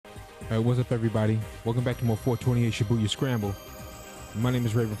Alright, what's up everybody? Welcome back to more 428 Shibuya Scramble. My name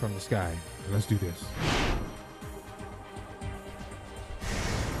is Raven from the Sky, and let's do this.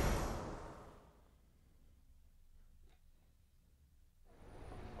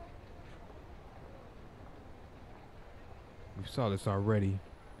 We saw this already.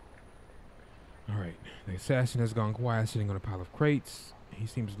 Alright, the assassin has gone quiet sitting on a pile of crates. He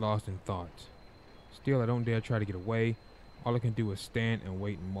seems lost in thought. Still, I don't dare try to get away. All I can do is stand and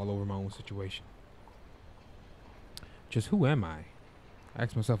wait and mull over my own situation. Just who am I? I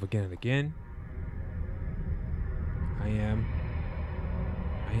ask myself again and again. I am.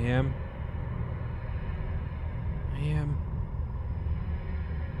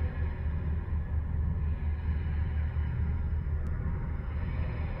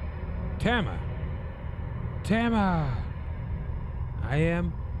 Tama! I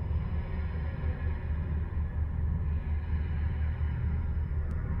am.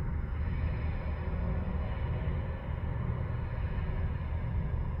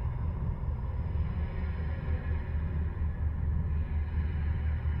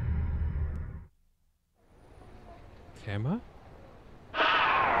 Tama?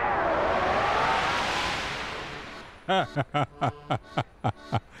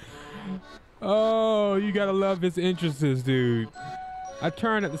 Oh, you gotta love his interests, dude. I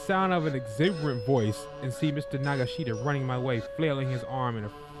turn at the sound of an exuberant voice and see Mr. Nagashita running my way, flailing his arm in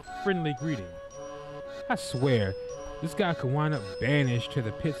a friendly greeting. I swear, this guy could wind up banished to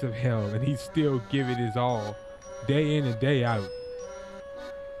the pits of hell and he'd still give it his all, day in and day out.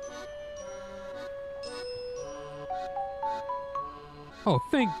 Oh,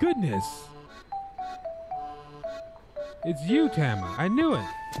 thank goodness! It's you, Tama. I knew it.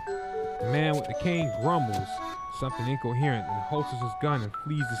 The man with the cane grumbles something incoherent and holsters his gun and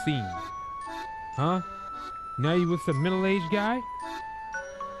flees the scene. Huh? Now you with some middle-aged guy?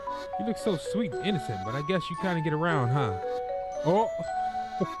 You look so sweet and innocent, but I guess you kind of get around, huh? Oh!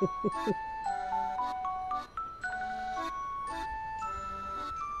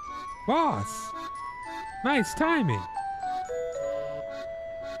 Boss! Nice timing!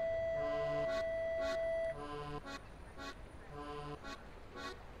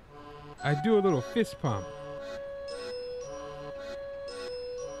 I do a little fist pump.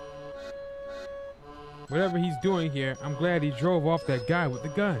 Whatever he's doing here, I'm glad he drove off that guy with the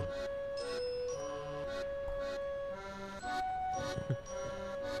gun.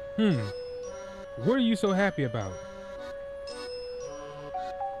 What are you so happy about?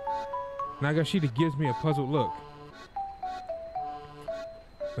 Nagashita gives me a puzzled look.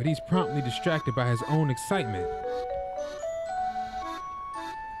 But he's promptly distracted by his own excitement.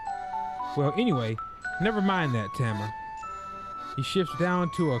 Well, anyway, never mind that, Tama. He shifts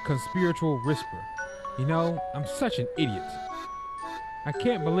down to a conspiratorial whisper. You know, I'm such an idiot. I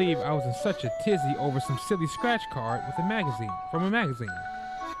can't believe I was in such a tizzy over some silly scratch card with a magazine, from a magazine.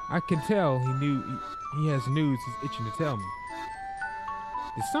 I can tell he has news he's itching to tell me.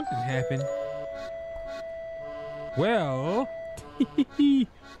 Did something happen? Well, he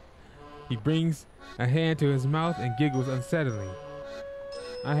brings a hand to his mouth and giggles unsettlingly.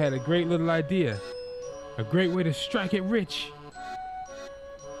 I had a great little idea. A great way to strike it rich.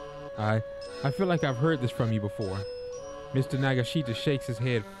 I feel like I've heard this from you before. Mr. Nagashita shakes his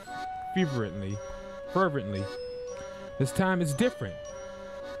head fervently. This time it's different.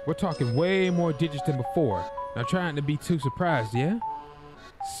 We're talking way more digits than before. Not trying to be too surprised, yeah?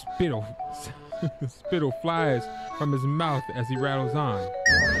 Spittle flies from his mouth as he rattles on.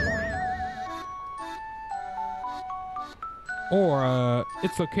 Or,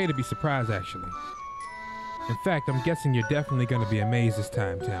 it's okay to be surprised, actually. In fact, I'm guessing you're definitely going to be amazed this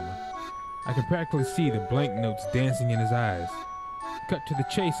time, Tama. I can practically see the blank notes dancing in his eyes. Cut to the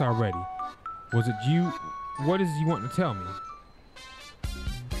chase already. Was it you? What is he wanting to tell me?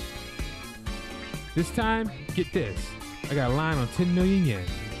 This time, get this. I got a line on 10 million yen.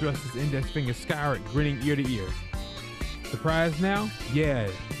 He thrusts his index finger skyward, grinning ear to ear. Surprised now? Yeah,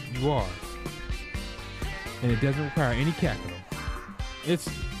 you are. And it doesn't require any capital. It's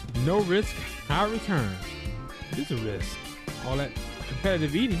no risk, high return. It's a risk. All that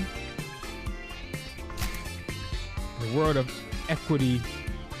competitive eating. In the world of equity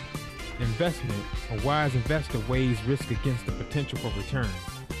investment, a wise investor weighs risk against the potential for return.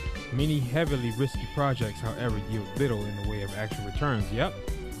 Many heavily risky projects, however, yield little in the way of actual returns. Yep.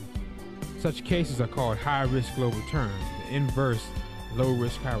 Such cases are called high risk, low return. The inverse, low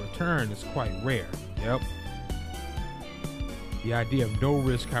risk, high return is quite rare. Yep. The idea of no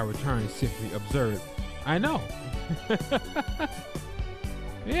risk, high return is simply absurd. I know.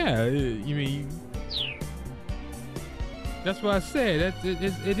 Yeah, you mean That's what I said.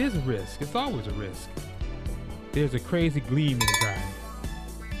 It is a risk. It's always a risk. There's a crazy gleam in his eye.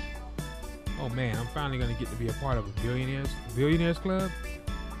 Oh man, I'm finally gonna get to be a part of a billionaires club.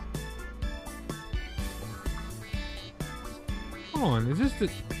 Hold on, is this the?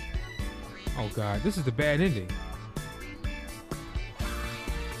 Oh god, this is the bad ending.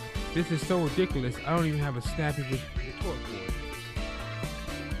 This is so ridiculous. I don't even have a snappy retort for it.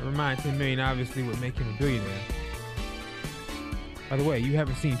 Never mind, 10 million obviously would make him a billionaire. By the way, you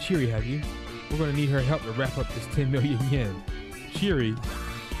haven't seen Chiri, have you? We're gonna need her help to wrap up this 10 million yen. Chiri?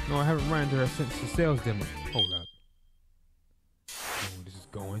 No, I haven't run into her since the sales demo. Hold up. Oh, this is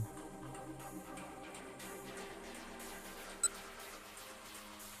going.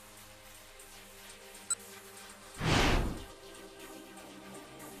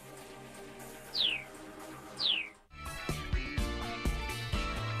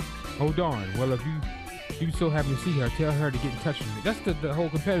 Oh darn. Well, if you so happen to see her, tell her to get in touch with me. That's the whole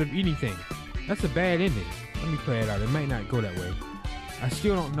competitive eating thing. That's a bad ending. Let me play it out. It might not go that way. I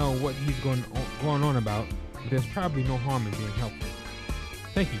still don't know what he's going on about, but there's probably no harm in being helpful.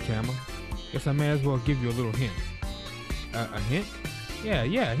 Thank you, Tama. Guess I may as well give you a little hint. A hint? Yeah,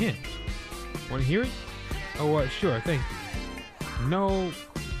 a hint. Want to hear it? Oh, sure, thank you. No,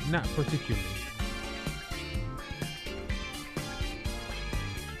 not particularly.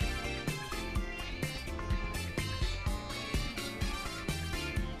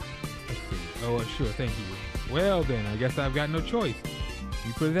 Oh, sure, thank you. Well then, I guess I've got no choice.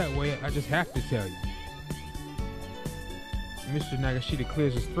 You put it that way, I just have to tell you. Mr. Nagashita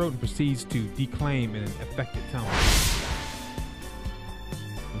clears his throat and proceeds to declaim in an affected tone.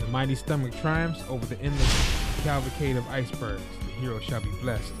 When the mighty stomach triumphs over the endless cavalcade of icebergs, the hero shall be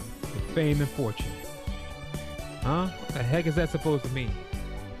blessed with fame and fortune. Huh? What the heck is that supposed to mean?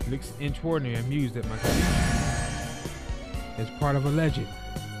 He looks inordinately amused at my question. It's part of a legend.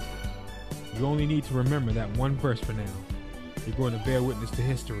 You only need to remember that one verse for now. You're going to bear witness to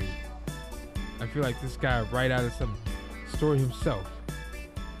history. I feel like this guy right out of some story himself.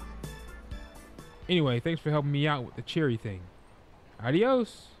 Anyway, thanks for helping me out with the cherry thing.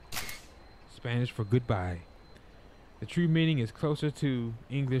 Adios. Spanish for goodbye. The true meaning is closer to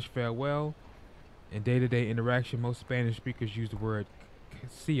English farewell. In day-to-day interaction, most Spanish speakers use the word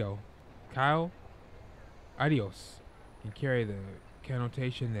Kyle, adios, and carry the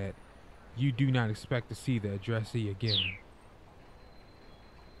connotation that you do not expect to see the addressee again.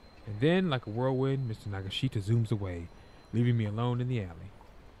 And then, like a whirlwind, Mr. Nagashita zooms away, leaving me alone in the alley.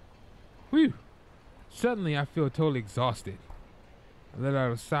 Whew! Suddenly, I feel totally exhausted. I let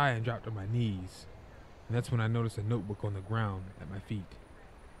out a sigh and dropped on my knees. And that's when I noticed a notebook on the ground at my feet.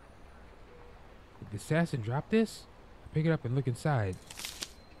 Did the assassin drop this? I pick it up and look inside.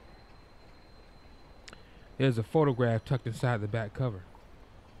 There's a photograph tucked inside the back cover.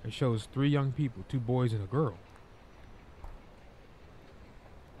 It shows 3 young people, 2 boys and a girl.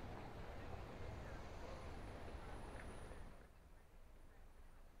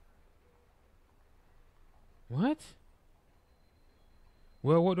 What?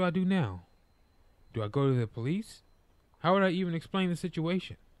 Well, what do I do now? Do I go to the police? How would I even explain the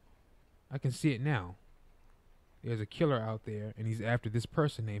situation? I can see it now. There's a killer out there, and he's after this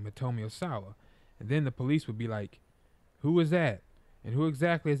person named Hitomi Osawa. And then the police would be like, who is that? And who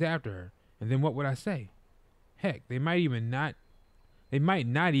exactly is after her? And then what would I say? Heck, they might not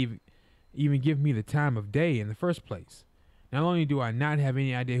even give me the time of day in the first place. Not only do I not have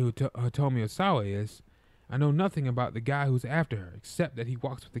any idea who Hitomi Osawa is, I know nothing about the guy who's after her, except that he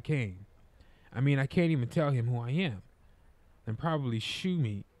walks with a cane. I mean, I can't even tell him who I am. They'd probably shoo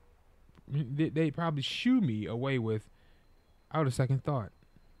me away without a second thought.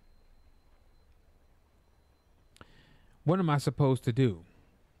 What am I supposed to do?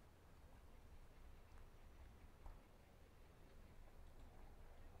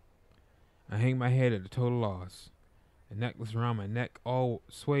 I hang my head at a total loss. The necklace around my neck all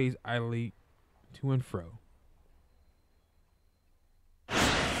sways idly to and fro.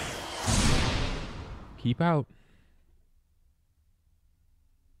 Keep out.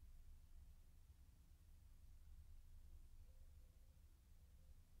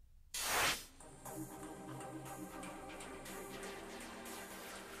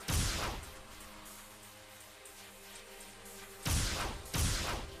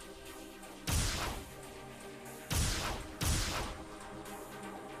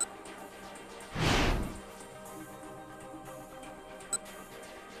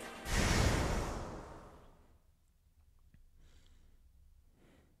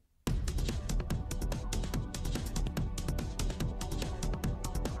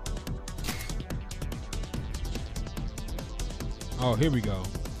 Oh, here we go.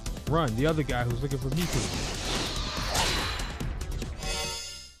 Run, the other guy who's looking for Miku.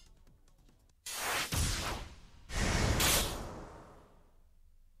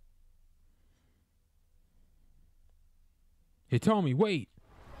 Hitomi, wait!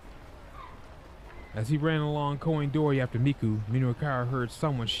 As he ran along Koen-dori after Miku, Minohara heard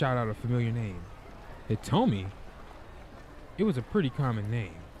someone shout out a familiar name. Hitomi? It was a pretty common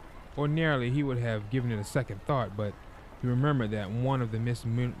name. Ordinarily, he would have given it a second thought, but he remembered that one of the Miss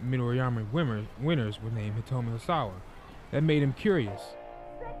Midoriyama winners was named Hitomi Osawa. That made him curious.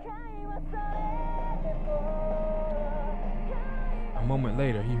 A moment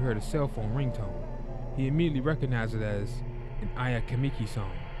later, he heard a cell phone ringtone. He immediately recognized it as an Aya Kamiki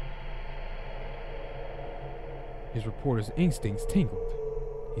song. His reporter's instincts tingled.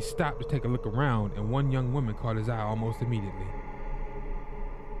 He stopped to take a look around, and one young woman caught his eye almost immediately.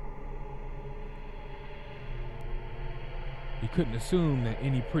 He couldn't assume that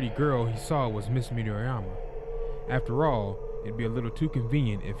any pretty girl he saw was Miss Midoriyama. After all, it'd be a little too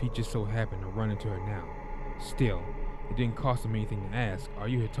convenient if he just so happened to run into her now. Still, it didn't cost him anything to ask, "Are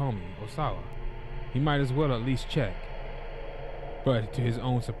you Hitomi Osawa?" He might as well at least check. But to his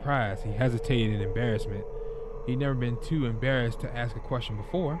own surprise, he hesitated in embarrassment. He'd never been too embarrassed to ask a question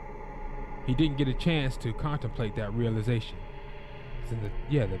before. He didn't get a chance to contemplate that realization.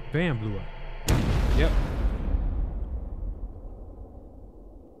 The van blew up. Yep.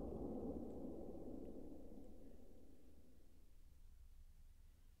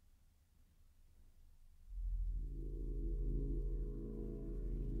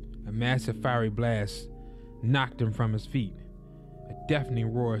 A massive fiery blast knocked him from his feet. A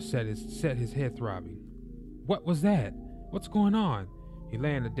deafening roar set his head throbbing. What was that? What's going on? He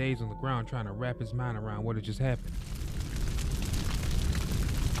lay in a daze on the ground trying to wrap his mind around what had just happened.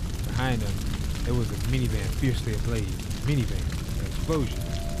 Behind him, there was a minivan fiercely ablaze. An explosion.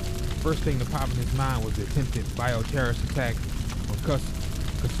 First thing to pop in his mind was the attempted bioterrorist attack on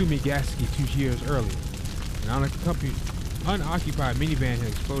Kasumigaseki 2 years earlier. An unoccupied minivan had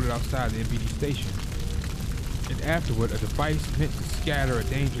exploded outside the MPD station, and afterward a device meant to scatter a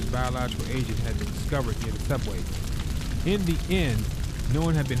dangerous biological agent had been discovered near the subway. In the end, no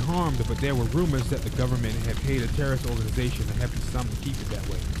one had been harmed, but there were rumors that the government had paid a terrorist organization a hefty sum to keep it that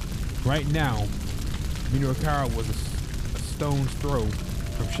way. Right now, Minohara was a stone's throw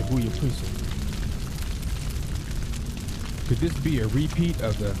from Shibuya Precinct. Could this be a repeat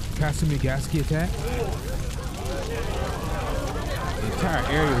of the Kasumigaseki attack? The entire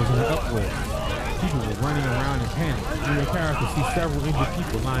area was in an uproar. People were running around in panic. Minohara could see several injured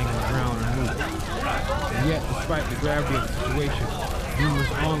people lying on the ground unmoved. And yet, despite the gravity of the situation,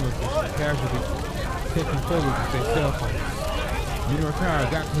 numerous onlookers were casually taking photos with their cell phones. Minohara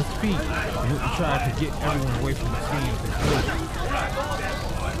got to his feet and went to try to get everyone away from the scene of the explosion.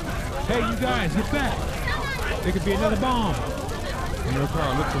 Hey, you guys, get back! There could be another bomb!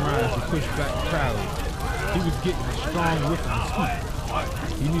 Minohara looked around as he pushed back the crowd. He was getting a strong whiff of the scoop.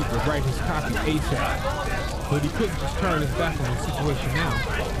 He needed to write his copy ASAP, but he couldn't just turn his back on the situation now.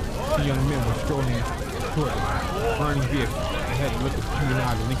 Two young men were strolling toward the burning vehicle and had to look at the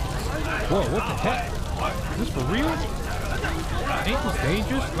Kuminai delinquents. Whoa, what the heck? Is this for real? Ain't this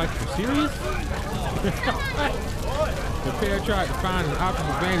dangerous? Like, for serious? The pair tried to find an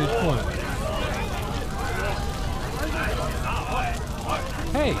optimal vantage point.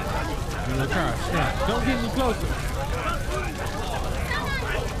 Hey! Minohara snapped. Don't get any closer!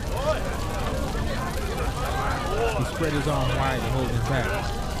 He spread his arm wide to hold him back.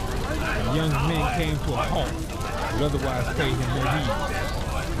 The young men came to a halt, but otherwise paid him no heed.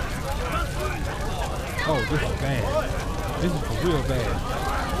 Oh, this is bad. This is for real bad.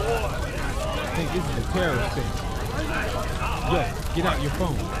 I think this is a terrorist thing. Yo, get out your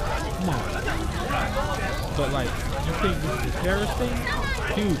phone. Come on. But like, you think this is a terrorist thing?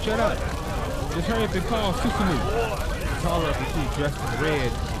 Dude, shut up. Just hurry up and call Susumu. The taller of the two, dressed in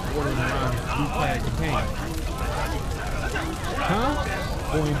red, ordering around his blue-clad companion. Huh?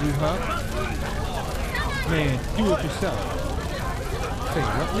 Boy in blue hug? Man, do it yourself. Say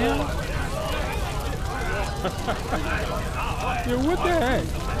what now? Yo, what the heck?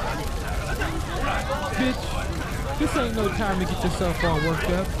 Bitch, this ain't no time to get yourself all worked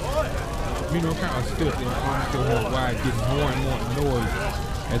up. Minohara stood there, arms still held wide, getting more and more annoyed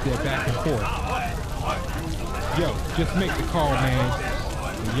as they're back and forth. Yo, just make the call, man.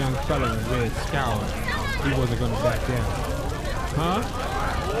 The young fella in red scowled. He wasn't gonna back down. Huh?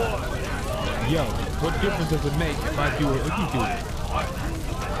 Yo, what difference does it make if I do it or you do it?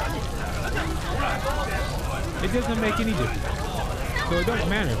 It doesn't make any difference. So it don't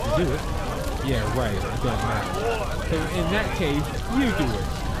matter if you do it. Yeah, right. It doesn't matter. So in that case, you do it.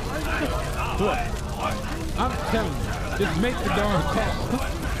 Look, I'm telling you, just make the darn call.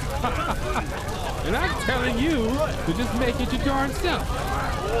 And I'm telling you to just make it your darn self.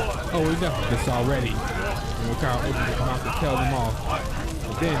 Oh, enough of this already. And Kyle opens his mouth to tell them off.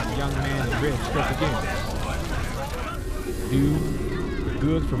 But then the young man in red spoke again. Dude, the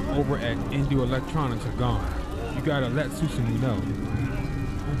goods from over at Indo Electronics are gone. You gotta let Susumu know.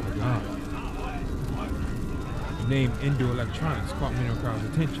 Oh my god. The name Indo Electronics caught Minokawa's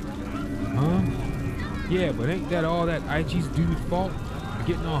attention. Huh? Yeah, but ain't that all that Aichi's dude's fault for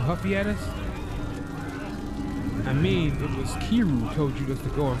getting all huffy at us? I mean, it was Kiru who told you just to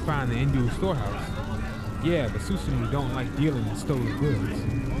go and find the Indo storehouse. Yeah, but Susumu don't like dealing in stolen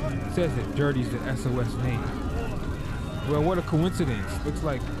goods. Says it dirties the SOS name. Well, what a coincidence. Looks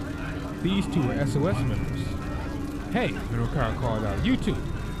like these two are SOS members. Hey, Minokawa called out, you two.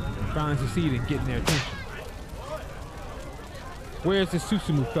 And finally succeeded in getting their attention. Where's this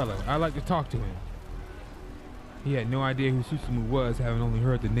Susumu fella? I'd like to talk to him. He had no idea who Susumu was, having only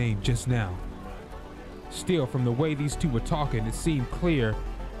heard the name just now. Still, from the way these two were talking, it seemed clear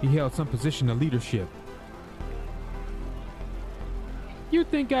he held some position of leadership. You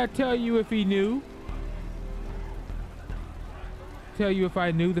think I'd tell you if he knew? Tell you if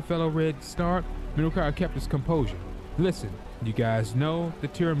I knew, the fellow read start. Minokawa kept his composure. Listen, you guys know the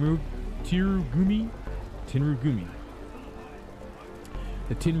Tenrugumi?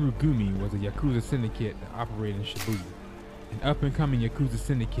 The Tenrugumi was a Yakuza syndicate that operated in Shibuya, an up-and-coming Yakuza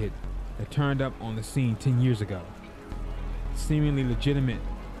syndicate that turned up on the scene 10 years ago. Seemingly legitimate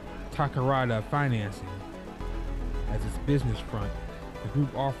Takarada financing as its business front, the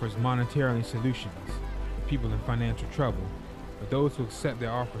group offers monetarily solutions for people in financial trouble, but those who accept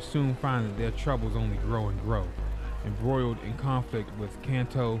their offer soon find that their troubles only grow and grow, embroiled in conflict with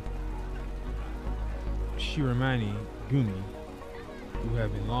Kanto Shiramani Gumi, who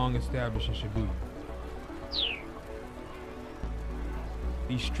have been long established in Shibuya.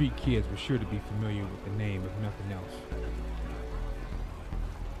 These street kids were sure to be familiar with the name, if nothing else.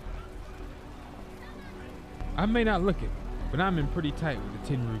 I may not look it, but I'm in pretty tight with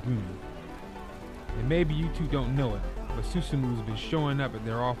the Tenrugumi. And maybe you two don't know it, but Susumu's been showing up at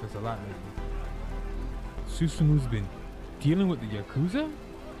their office a lot lately. Susumu's been dealing with the Yakuza?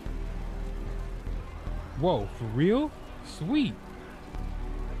 Whoa, for real? Sweet.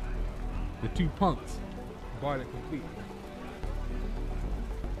 The two punks bought it completely.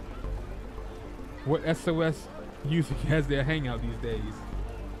 What SOS user has their hangout these days?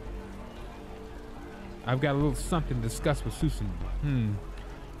 I've got a little something to discuss with Susumu.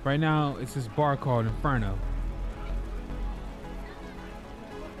 Right now, it's this bar called Inferno.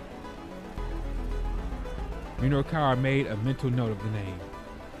 Minokawa made a mental note of the name.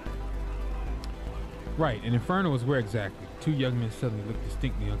 Right, and Inferno is where exactly? The two young men suddenly looked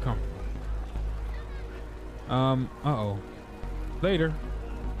distinctly uncomfortable. Uh-oh. Later.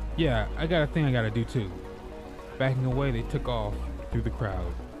 Yeah, I got a thing I gotta do too. Backing away, they took off through the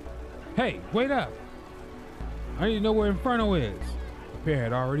crowd. Hey, wait up! I need to know where Inferno is. The pair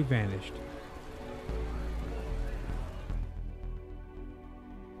had already vanished.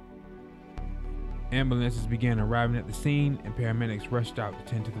 Ambulances began arriving at the scene, and paramedics rushed out to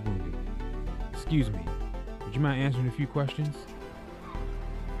tend to the wounded. Excuse me, would you mind answering a few questions?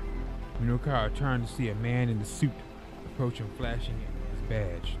 Minokawa turned to see a man in the suit approach him, flashing his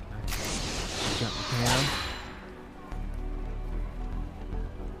badge. He jumped the cab.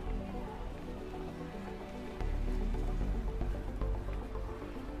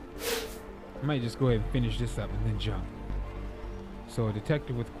 I might just go ahead and finish this up and then jump. So a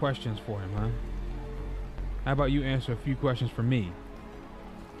detective with questions for him, huh? How about you answer a few questions for me?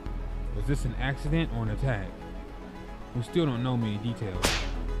 Was this an accident or an attack? We still don't know many details.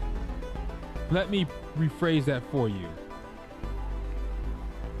 Let me rephrase that for you.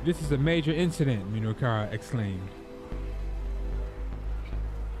 This is a major incident, Minokawa exclaimed.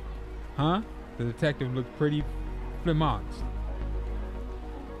 Huh? The detective looked pretty flummoxed.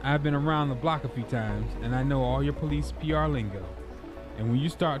 I've been around the block a few times, and I know all your police PR lingo. And when you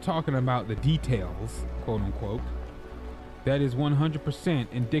start talking about the details, quote unquote, that is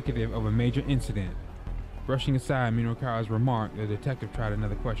 100% indicative of a major incident. Brushing aside Minokawa's remark, the detective tried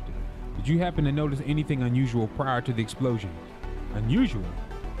another question. Did you happen to notice anything unusual prior to the explosion? Unusual?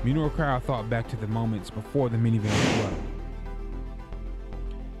 Minokawa thought back to the moments before the minivan exploded.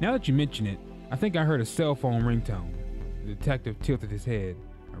 Now that you mention it, I think I heard a cell phone ringtone. The detective tilted his head.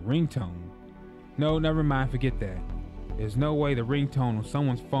 A ringtone? No, never mind, forget that. There's no way the ringtone of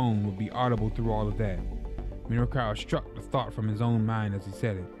someone's phone would be audible through all of that. Minokawa struck the thought from his own mind as he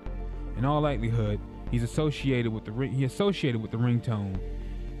said it. In all likelihood, he associated with the ringtone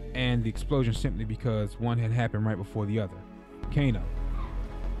and the explosion simply because one had happened right before the other. Kano,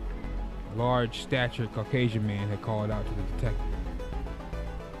 a large-statured Caucasian man, had called out to the detective.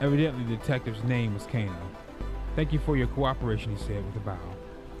 Evidently, the detective's name was Kano. "Thank you for your cooperation," he said with a bow.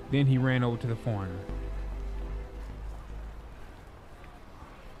 Then he ran over to the foreigner.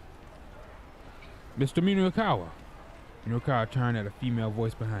 "Mr. Minokawa." Minokawa turned at a female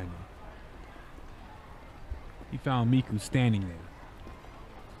voice behind him. He found Miku standing there.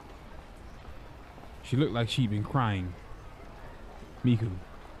 She looked like she'd been crying. "Miku,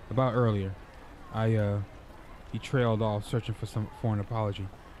 about earlier, he trailed off, searching for an apology.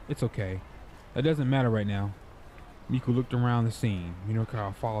 It's okay. That doesn't matter right now." Miku looked around the scene.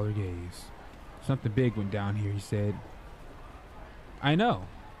 Minokawa followed her gaze. "Something big went down here," he said. "I know,"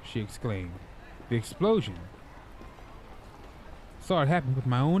 she exclaimed. "The explosion. Saw it happen with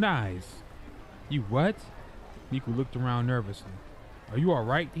my own eyes." "You what?" Miku looked around nervously. "Are you all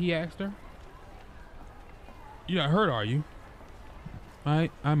right?" he asked her. "You're not hurt, are you?"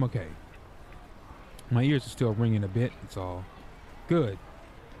 I'm okay. My ears are still ringing a bit, that's all." "Good.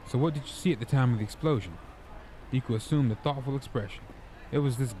 So what did you see at the time of the explosion?" Miku assumed a thoughtful expression. "It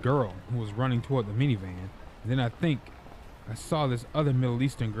was this girl who was running toward the minivan, and then I think I saw this other Middle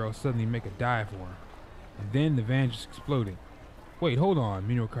Eastern girl suddenly make a dive for her. And then the van just exploded." "Wait, hold on,"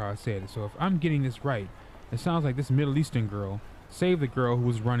 Minokawa said. "So if I'm getting this right, it sounds like this Middle Eastern girl saved the girl who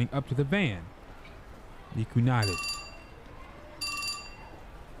was running up to the van." Miku nodded.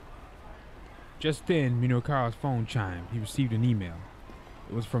 Just then, Minokawa's phone chimed. He received an email.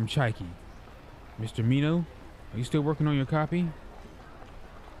 It was from Chaiki. "Mr. Mino, are you still working on your copy?"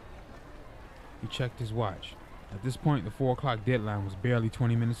 He checked his watch. At this point, the 4 o'clock deadline was barely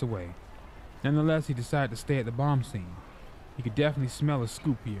 20 minutes away. Nonetheless, he decided to stay at the bomb scene. He could definitely smell a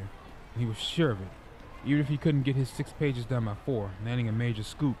scoop here, and he was sure of it. Even if he couldn't get his 6 pages done by 4, landing a major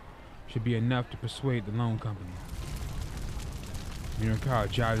scoop should be enough to persuade the loan company. Minokawa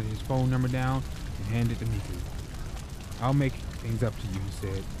jotted his phone number down and handed it to Miku. "I'll make things up to you," he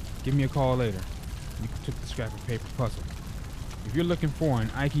said. "Give me a call later." Miku took the scrap of paper, puzzled. "If you're looking for an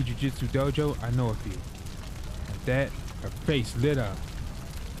Aiki Jiu-Jitsu dojo, I know a few." At that, her face lit up.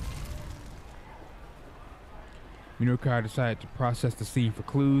 Minokawa decided to process the scene for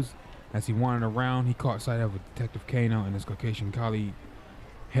clues. As he wandered around, he caught sight of Detective Kano and his Caucasian colleague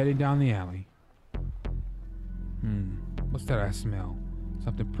heading down the alley. What's that I smell?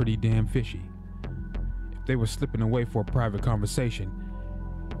 Something pretty damn fishy. If they were slipping away for a private conversation,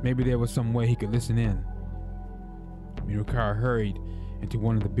 maybe there was some way he could listen in. Minokawa hurried into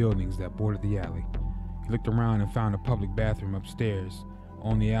one of the buildings that bordered the alley. He looked around and found a public bathroom upstairs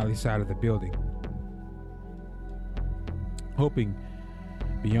on the alley side of the building. Hoping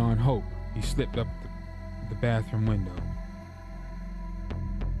beyond hope, he slipped up the bathroom window.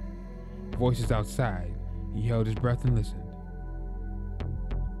 Voices outside. He held his breath and listened.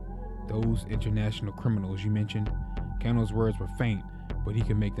 "Those international criminals you mentioned." Kano's words were faint, but he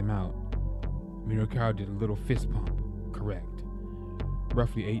could make them out. Minokawa did a little fist pump. "Correct.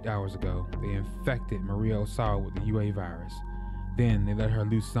 Roughly 8 hours ago, they infected Maria Osawa with the UA virus. Then they let her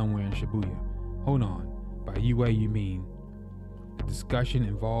loose somewhere in Shibuya." "Hold on. By UA you mean?" The discussion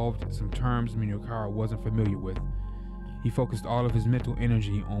involved some terms Minokawa wasn't familiar with. He focused all of his mental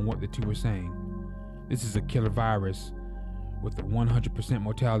energy on what the two were saying. "This is a killer virus with a 100%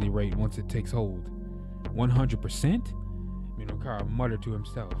 mortality rate once it takes hold." 100%? Minokawa muttered to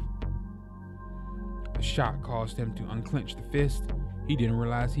himself. The shock caused him to unclench the fist he didn't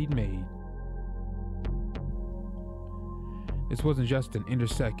realize he'd made. This wasn't just an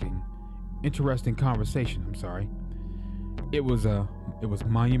interesting conversation, It was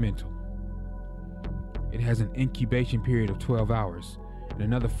monumental. It has an incubation period of 12 hours. In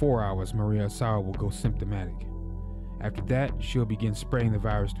another 4 hours, Maria Osawa will go symptomatic. After that, she'll begin spreading the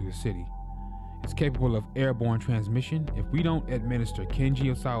virus through the city. It's capable of airborne transmission if we don't administer Kenji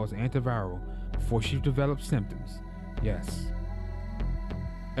Osawa's antiviral before she develops symptoms. Yes.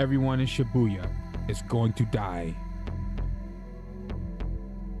 Everyone in Shibuya is going to die.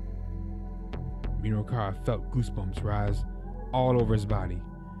 Minokawa felt goosebumps rise all over his body.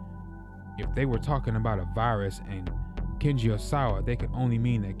 If they were talking about a virus and Kenji Osawa, they could only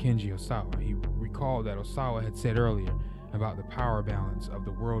mean that Kenji Osawa. He recalled that Osawa had said earlier about the power balance of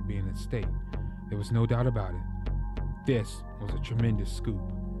the world being at stake. There was no doubt about it. This was a tremendous scoop.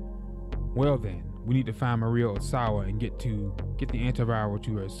 Well then, we need to find Maria Osawa and get the antiviral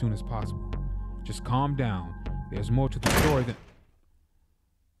to her as soon as possible. Just calm down. There's more to the story than...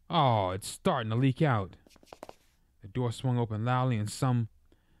 Oh, it's starting to leak out. The door swung open loudly and some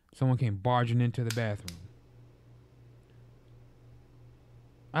Someone came barging into the bathroom.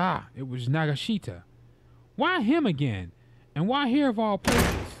 Ah, it was Nagashita. Why him again? And why here of all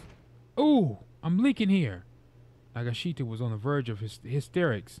places? Ooh, I'm leaking here. Nagashita was on the verge of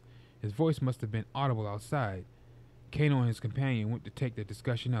hysterics. His voice must have been audible outside. Kano and his companion went to take the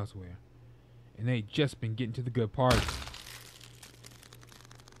discussion elsewhere. And they'd just been getting to the good parts.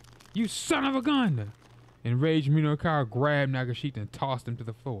 You son of a gun! Enraged, Minokawa grabbed Nagashita and tossed him to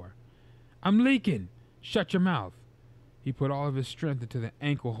the floor. I'm leaking! Shut your mouth! He put all of his strength into the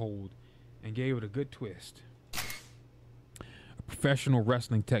ankle hold and gave it a good twist. A professional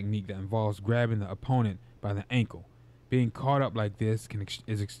wrestling technique that involves grabbing the opponent by the ankle. Being caught up like this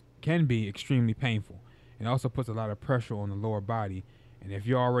can be extremely painful. It also puts a lot of pressure on the lower body, and if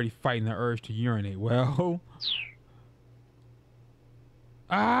you're already fighting the urge to urinate, well...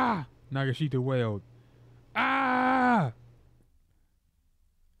 Ah! Nagashita wailed. Ah!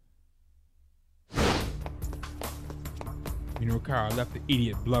 Minokawa left the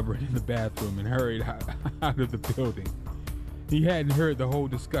idiot blubbering in the bathroom and hurried out of the building. He hadn't heard the whole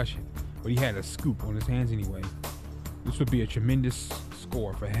discussion, but he had a scoop on his hands anyway. This would be a tremendous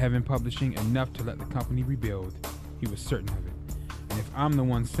score for Heaven Publishing, enough to let the company rebuild. He was certain of it. And if I'm the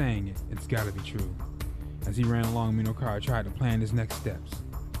one saying it, it's gotta be true. As he ran along, Minokawa tried to plan his next steps.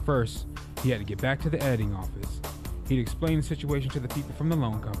 First, he had to get back to the editing office. He'd explain the situation to the people from the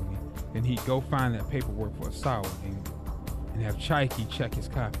loan company. Then he'd go find that paperwork for Asawa and have Chaiki check his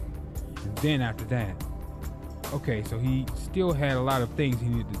copy. And then after that, okay, so he still had a lot of things he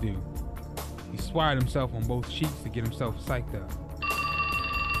needed to do. He swatted himself on both cheeks to get himself psyched up.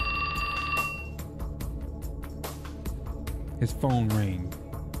 His phone rang.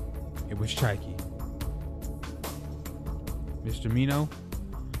 It was Chaiki. Mr. Mino,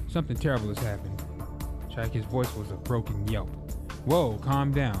 something terrible has happened. Chaiki's voice was a broken yelp. Whoa,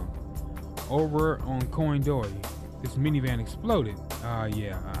 calm down. Over on Koindori, this minivan exploded.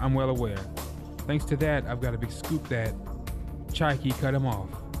 Yeah, I'm well aware. Thanks to that, I've got a big scoop that Chaiki cut him off.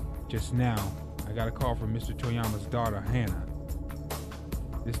 Just now, I got a call from Mr. Toyama's daughter, Hana.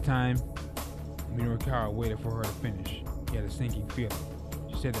 This time, Minokawa waited for her to finish. He had a sinking feeling.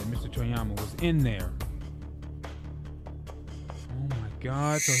 She said that Mr. Toyama was in there. Oh my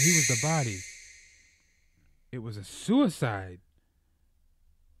God, so he was the body. It was a suicide.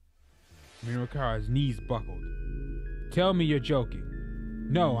 Minokawa's knees buckled. Tell me you're joking.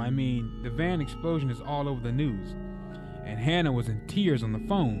 No, I mean, the van explosion is all over the news. And Hannah was in tears on the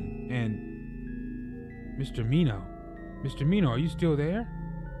phone. And... Mr. Mino, are you still there?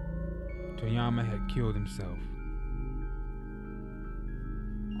 Toyama had killed himself.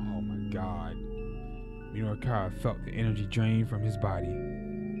 Oh my God. Minokawa felt the energy drain from his body.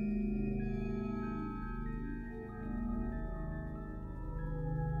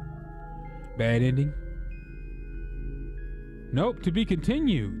 Bad ending? Nope, to be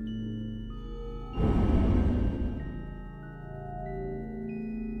continued.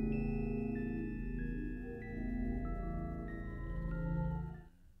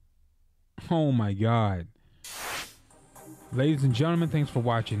 Oh my God. Ladies and gentlemen, thanks for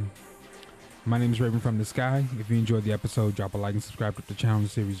watching. My name is Raven from the Sky. If you enjoyed the episode, drop a like and subscribe to the channel and the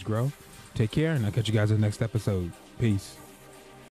series grow. Take care, and I'll catch you guys in the next episode. Peace.